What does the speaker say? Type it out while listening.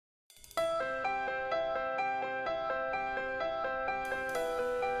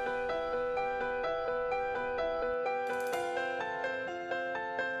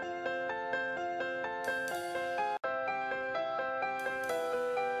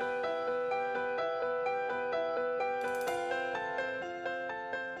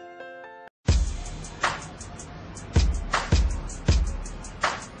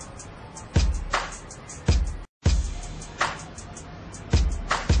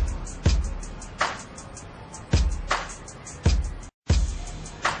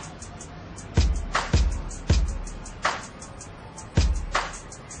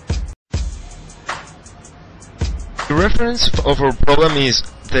reference of our problem is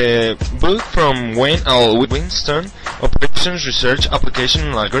the book from Wayne L. Winston, Operations Research Application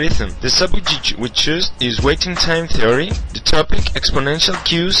and Algorithm. The subject we choose is waiting time theory, the topic exponential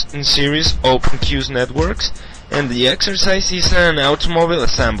queues in series open queues networks, and the exercise is an automobile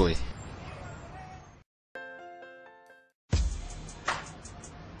assembly.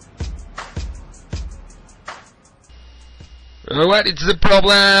 What is the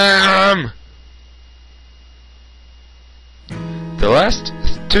problem? The last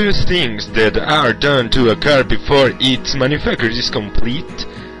two things that are done to a car before its manufacture is complete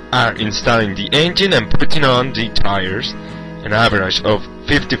are installing the engine and putting on the tires. An average of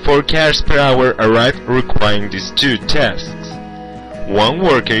 54 cars per hour arrive requiring these two tasks. One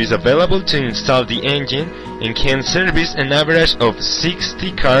worker is available to install the engine and can service an average of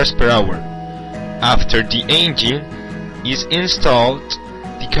 60 cars per hour. After the engine is installed,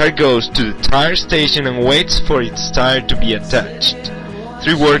 the car goes to the tire station and waits for its tire to be attached.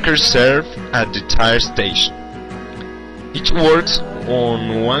 3 workers serve at the tire station. Each works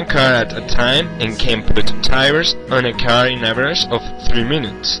on one car at a time and can put tires on a car in average of 3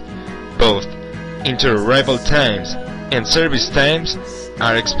 minutes. Both inter-arrival times and service times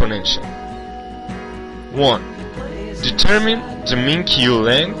are exponential. 1. Determine the mean queue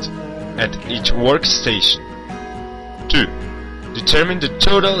length at each workstation. 2. Determine the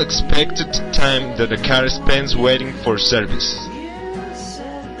total expected time that a car spends waiting for service.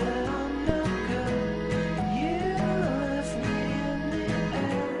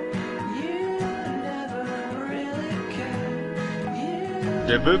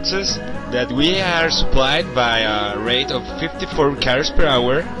 The book says that we are supplied by a rate of 54 cars per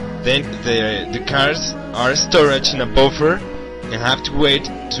hour, then the cars are stored in a buffer and have to wait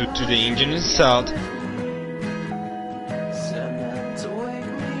to the engine installed.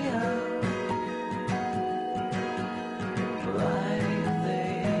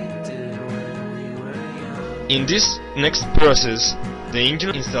 In this next process, the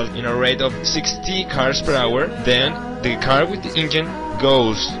engine installed in a rate of 60 cars per hour, then the car with the engine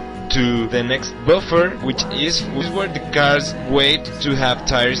goes to the next buffer, which is where the cars wait to have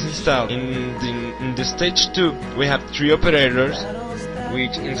tires installed. In the stage 2, we have 3 operators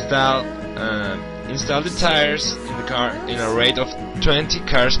which install the tires in the car in a rate of 20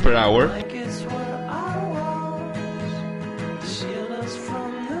 cars per hour.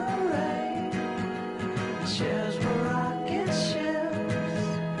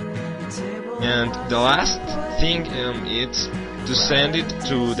 And the last thing is to send it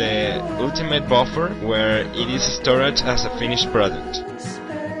to the ultimate buffer, where it is stored as a finished product.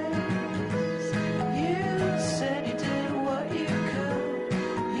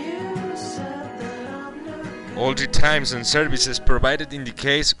 All the times and services provided in the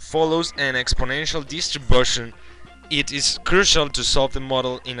case follows an exponential distribution. It is crucial to solve the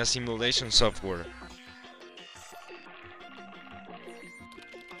model in a simulation software.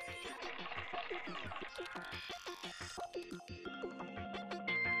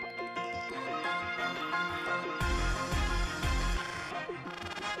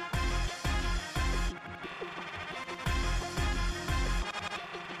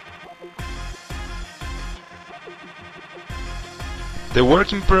 The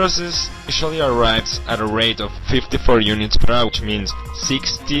working process usually arrives at a rate of 54 units per hour, which means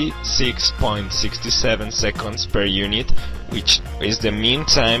 66.67 seconds per unit, which is the mean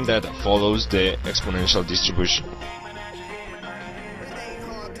time that follows the exponential distribution.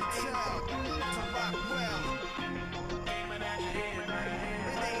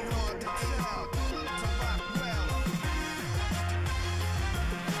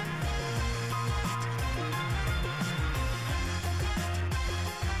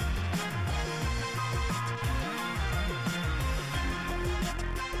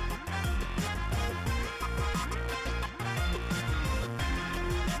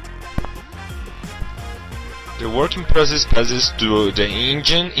 The working process passes to the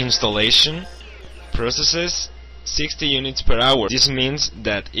engine installation, processes 60 units per hour. This means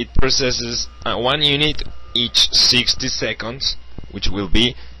that it processes 1 unit each 60 seconds, which will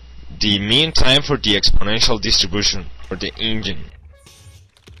be the mean time for the exponential distribution for the engine.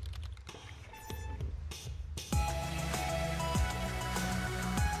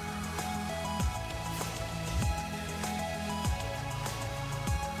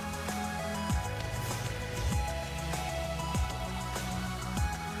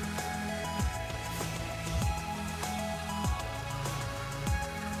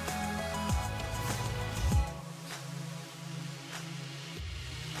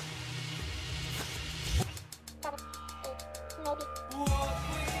 maybe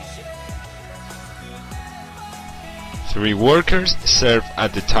 3 workers serve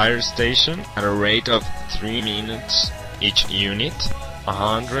at the tire station at a rate of 3 minutes each unit,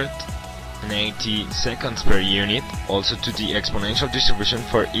 180 seconds per unit, also to the exponential distribution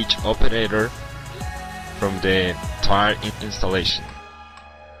for each operator from the tire installation.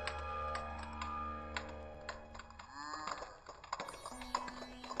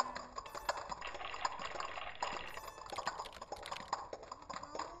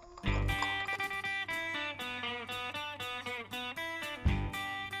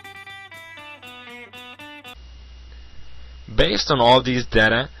 Based on all these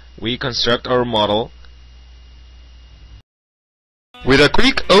data, we construct our model. With a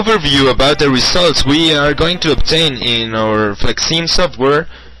quick overview about the results we are going to obtain in our FlexSim software,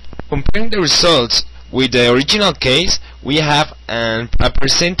 comparing the results with the original case, we have a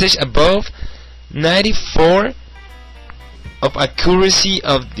percentage above 94 of accuracy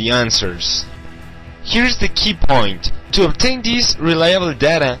of the answers. Here's the key point. To obtain this reliable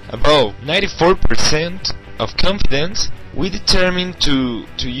data above 94% of confidence, we determined to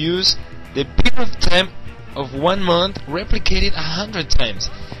use the period of time of 1 month replicated 100 times.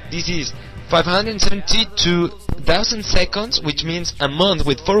 This is 572,000 seconds, which means a month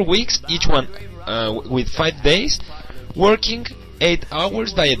with 4 weeks, each one with 5 days, working 8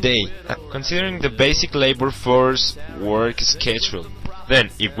 hours by a day, considering the basic labor force work schedule.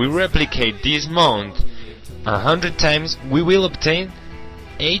 Then, if we replicate this month 100 times, we will obtain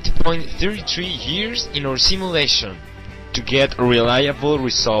 8.33 years in our simulation to get reliable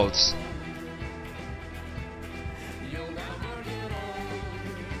results.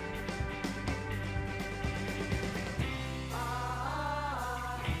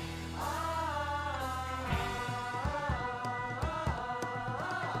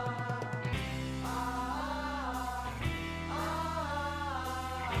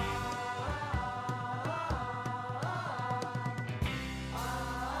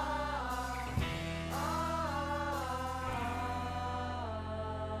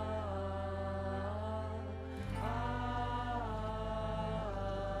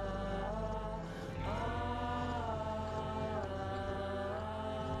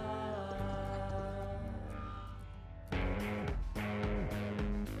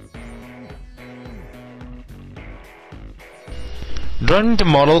 Running the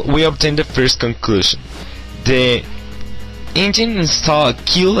model, we obtain the first conclusion. The engine installed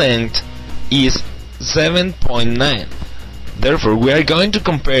Q length is 7.9. Therefore, we are going to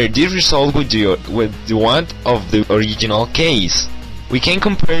compare this result with the one of the original case. We can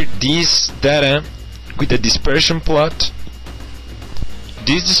compare this data with the dispersion plot.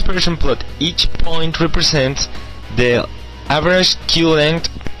 This dispersion plot, each point represents the average Q length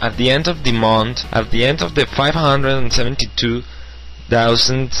at the end of the month, at the end of the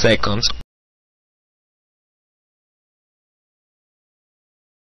 572,000 seconds.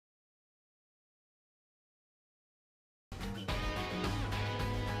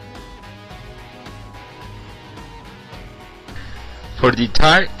 For the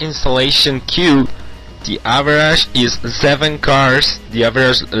tire installation Q, the average is 7 cars, the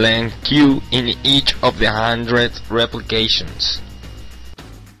average length Q in each of the 100 replications.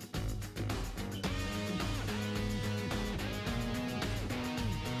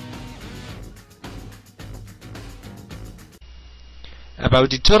 About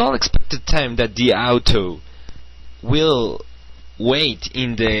the total expected time that the auto will wait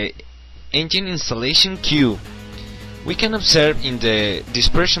in the engine installation queue, we can observe in the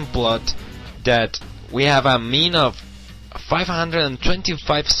dispersion plot that we have a mean of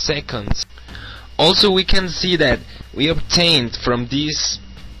 525 seconds. Also, we can see that we obtained from this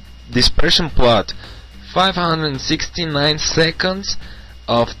dispersion plot 569 seconds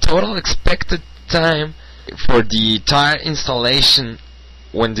of total expected time for the tire installation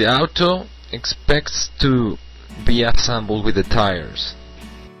when the auto expects to be assembled with the tires.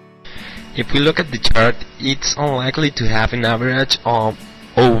 If we look at the chart, it's unlikely to have an average of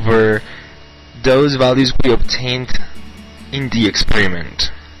over those values we obtained in the experiment.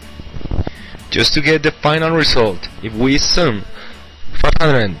 Just to get the final result, if we assume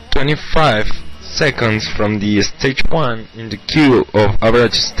 525 seconds from the stage 1 in the queue of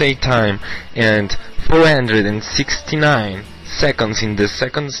average state time and 469 seconds in the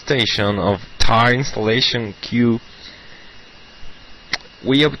second station of tire installation queue,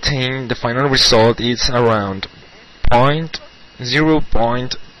 we obtain the final result is around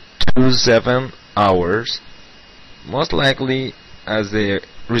 0.27 hours, most likely as the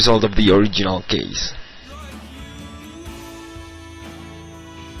result of the original case.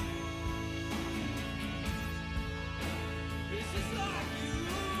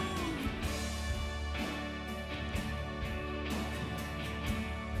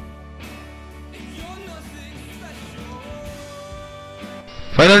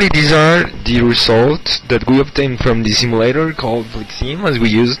 Finally, these are the results that we obtained from the simulator called FlexSim as we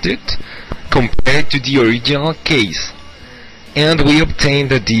used it, compared to the original case. And we obtained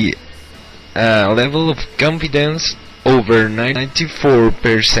the level of confidence over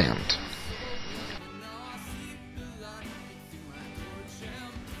 94%.